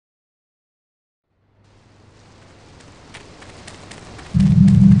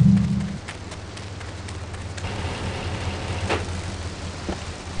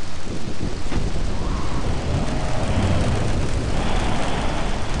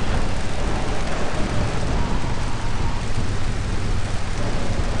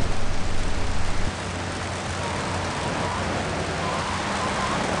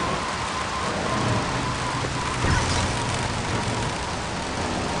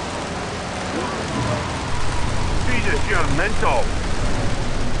Jesus, you're mental.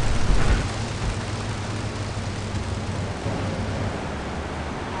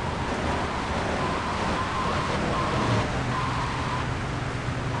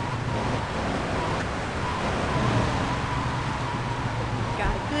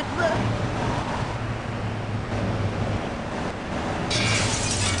 Got a good look.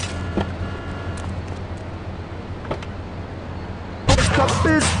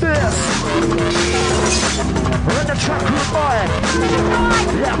 Business. Run the track, good boy.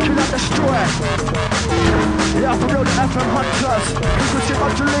 Yeah, kill and destroy. Yeah, for real, the FM hunters, frequency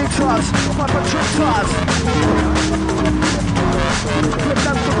modulators, perpetrators. Flip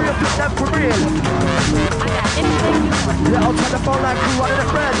them for real, flip them for real. I got anything you want. Yeah, I'll turn the phone like crew running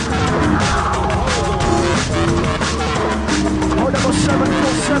it red. Oh,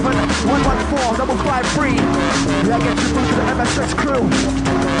 747-114-553. Yeah, get you through to the MSX crew.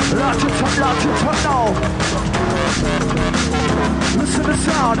 Large and top now. Listen to the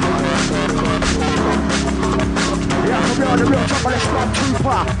sound. Yeah, for real, the real chocolate strong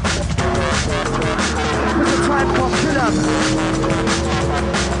trooper. With the time clock, kill him.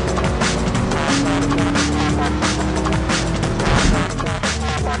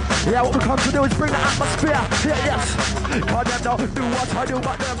 Yeah, what we come to do is bring the atmosphere. Yeah, yes. Cause them know, do what I do,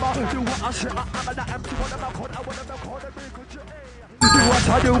 but them know, do what I say. I'm an empty one of my code, I want them to call them because you do what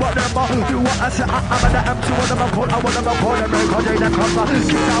I do, but them know, do what I say. I'm an empty one of my code, I want them to call them because they don't come.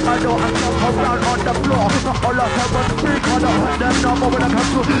 Kick down my door and jump around on the floor. Not all of them run free, cause I hurt them now, but when I come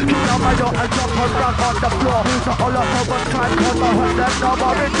to kick down my door and jump around on the floor. Not all of them run time, cause I hurt them now,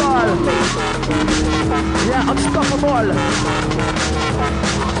 but it's all. Yeah, unstoppable.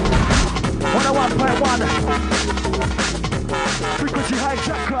 101.1 Frequency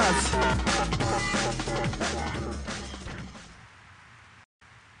hijackers.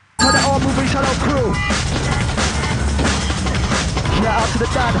 To the all moving shadow crew. Yeah, out to the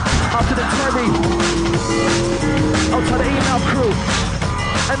Dan, out to the Terry, out to the email crew.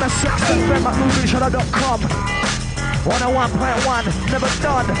 MSX@movingshadow.com. 101.1, never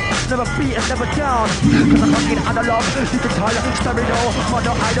done, never beaten, never down. Cause I'm fucking analog, digital, stereo,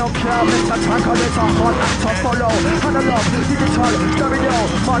 mono, I don't care. Mr. Track, it's a hard act to follow. Analog, digital, stereo,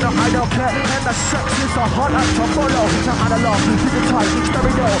 mono, I don't care. And the sex is a hard act to follow. Now analog, digital,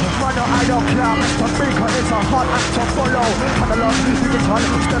 stereo, mono, I don't care. Mr. Speaker, it's a hard act to follow. Analog, digital,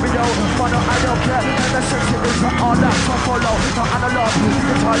 stereo, mono, I don't care. And the sex is a hard act to follow. Now analog,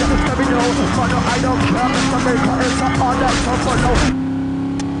 digital, stereo, mono, I don't care. Mr. Speaker, it's a all that to follow.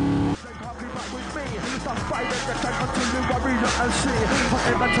 The fight in the tank until you worry and see.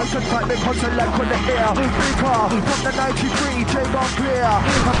 I'm a tension fight because I like on the air. Speaker from the 93, J-Gon clear.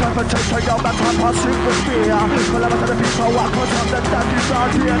 I'm perpetrator, yo, but I'm passing with fear. Call out to the people, what cause I'm the daddy's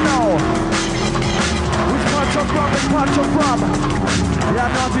out here now. Which part you're from, which part you're from? Yeah,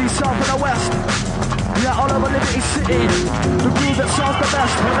 north, east, south and the west. Yeah, all over Liberty City, the groove that sounds the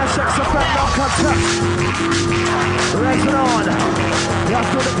best. MSX effect, no contest. Raise it on. Yeah,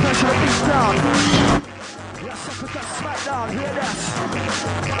 feel the pressure to beat down. Yeah, suckers that smack down, hear this.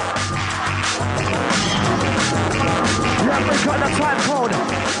 Yeah, we got the time code.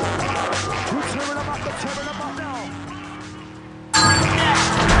 We're tearing them up now.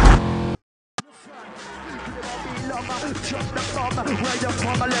 Drop the bomb, where you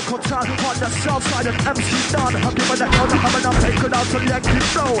from a little town on the south side of MC Done. I'm giving that note, I'm enough, take it out to let you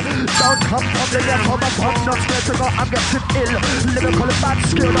know. Don't come from the left, I'm not scared to go, I'm getting ill. Lyrical bad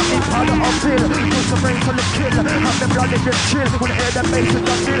skill, don't need powder or pill. Put some brain for the kill, have them blood in the chill. When I hear the bass in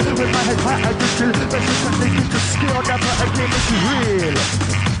the mill, with my head high and chill. Message and thinking to skill, never again, this is real.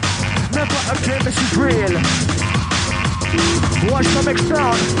 Never again, this is real. Watch the mix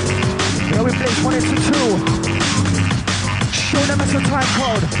down. Yeah, we play 1 into 2. Show them it's a time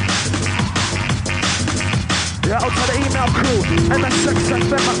code. Yeah, out to the email crew.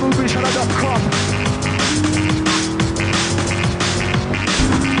 MSX@movieshadow.com.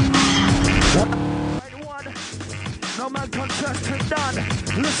 No man contestant done.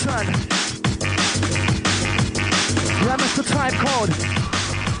 Listen. Yeah, Mr. Time Code.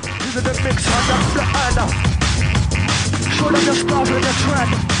 These are the mix on the flat. Show them the stars with the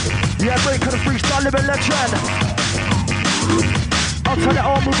trend. Yeah, break of the freestyle living legend. I'll tell the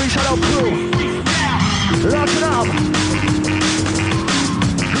all movie shadow crew. Lock it up.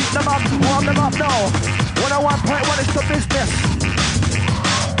 Heat them up, warm them up now. 101.1 is the business.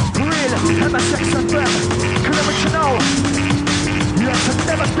 Real MSX FM. Can I let you know? Yes, a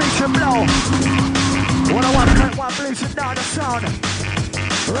devastation blow. 101.1 blazing down the sound.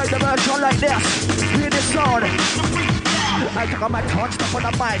 Right the version like this. Hear this sound. I took on my tongue, stuff on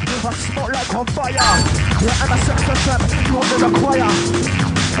the mic. I smoke like on fire. Yeah, I'm a sex FM, you only require.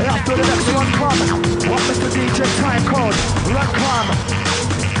 And after the next one come, what Mr. DJ time code, run come.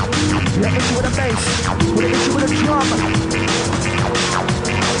 Yeah, issue with the bass, with an issue with the drum.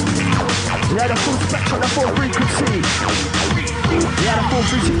 Yeah, the full spectrum, the full frequency. Yeah, the full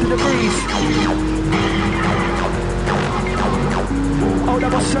 360 degrees. Oh,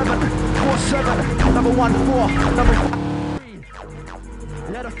 number 7, 47, number 14, number 3.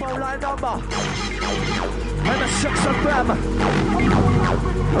 Yeah, the phone line number. And the 6 of them.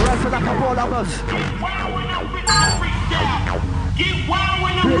 Alright, for like a ball numbers.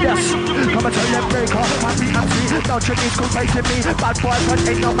 Yes, come and tell them break off, happy and free. Don't you need school facing me? Bad boy, but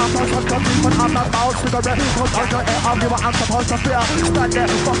ain't no man for some country. But I'm a mouse, cigarette, put on your air, I'll be what I'm supposed to feel. Stand there,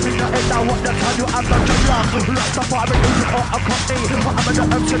 fucking the head down, what the time you have done your love. Lost the fire, music or a company. But I'm in the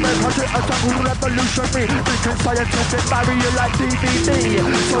MC, country, a jungle revolutionary. Thinking scientific, marry you like DVD.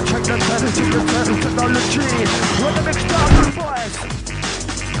 So check the technology. We're the big star, boys.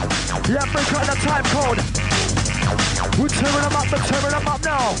 Yeah, break out the time code. We're tearing them up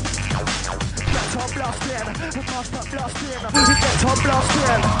now. Get on blasting, master blasting. Get on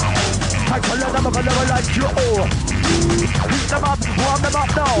blasting. I tell them I'm gonna like you all. Heat them up, warm them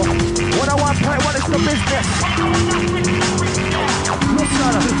up now. 101.1 is the business.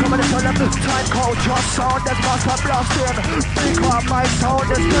 Listen, come and tell them time code, your sound, that's master blasting. Big on my sound,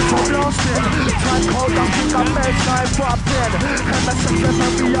 that's get on blasting. Time code, I think I'm baseline dropping. And the success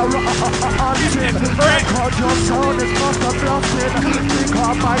of me are hunting. Record your sound, it's master blasting. Big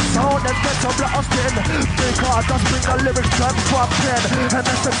on my sound, that's get on blasting. Big on, just bring the lyrics and dropping. And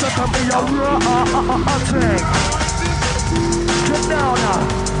the success of me are hunting. Get down now.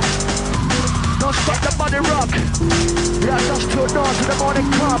 Don't stop the body rock. Yeah, just turn on to the morning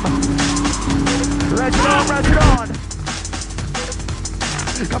come. Raise it on, raise it on.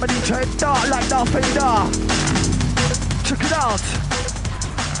 Come and DJ dark like Darth Vader. Check it out.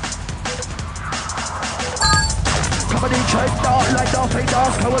 Come and DJ dark like Darth Vader.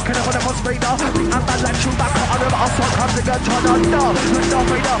 So we're gonna put them on speeder. I'm bad like Chewbacca. I'm never also come to get turned on. Like Darth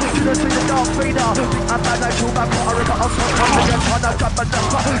Vader. You don't see the Darth Vader. I'm bad like Chewbacca. I'm never also come to get turned on. Drop a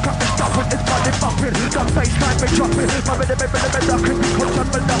number. Cut me stopping. It's body bumping. The baseline be dropping. My rhythm is rocking. Because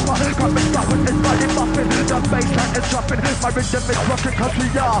I'm a number. Cut me stopping. It's body bumping. The baseline is dropping. My rhythm is rocking. Cause we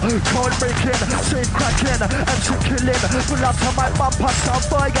are cold breaking. Safe cracking. MC killing. Pull up to my bumper. Some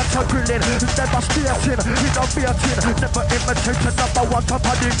boy gets a grilling. Never steering. We don't beating. Never imitate a number one top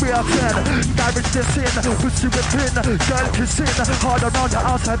of the real 10. Garage this in, pussy whipping, girl kissing. Hard around the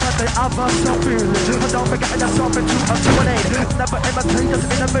outside but they have a feeling. But don't forget there's something to assimilate. Never imitate us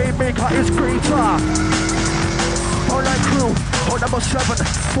in a maker is greater. All night crew, phone number 7,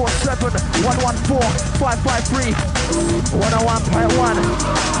 47, 114, 553, 101.1.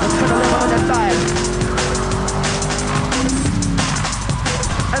 Let's turn 11 on the dial.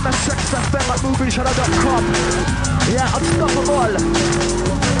 MSXFM at movieshadow.com. Yeah, unstoppable.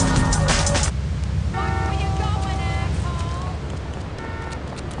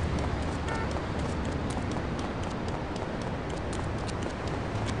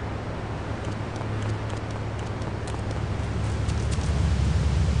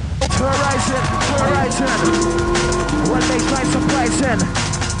 Terrorizing. One baseline surprising.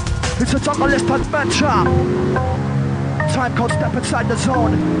 It's a junglist adventure. Time code, step inside the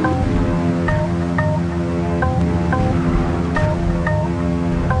zone.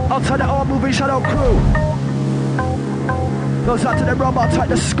 Outside the all movie shadow crew. Goes out to the robot, type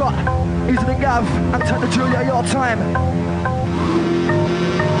the Scott. Easy the Gav, and take the Julia your time.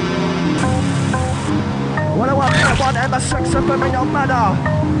 101.1 MSX FM in your manner.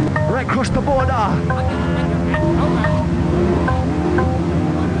 Right across the border.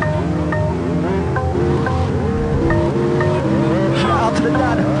 Out to the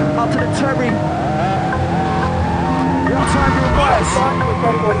dad, out to the Terry. Your time room boys.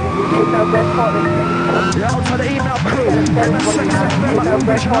 Yeah, out to the email crew.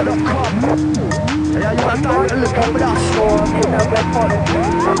 MSX@movieshadow.com. Yeah, you got direct link up with us.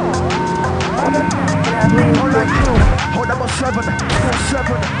 Alright crew, hold number 7,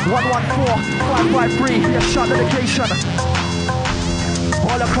 47, 114, 553. Yeah, shot dedication.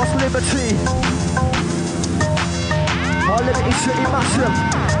 All across Liberty. All Liberty City massive.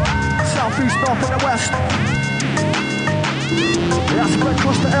 South, east, north and the west. Yeah, spread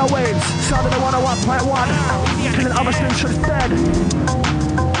across the airwaves. Sound of the 101.1. Killing other stations dead.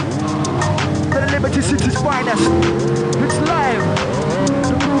 The Liberty City's finest. It's live.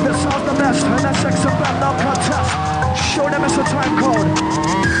 The groove that sounds the best. And that's XFM, no contest. Show them it's a time code.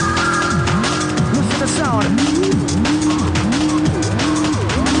 Listen to the sound.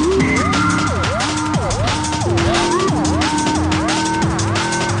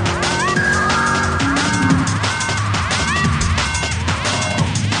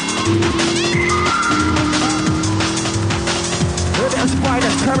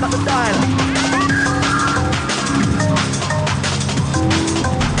 tearing up the dial.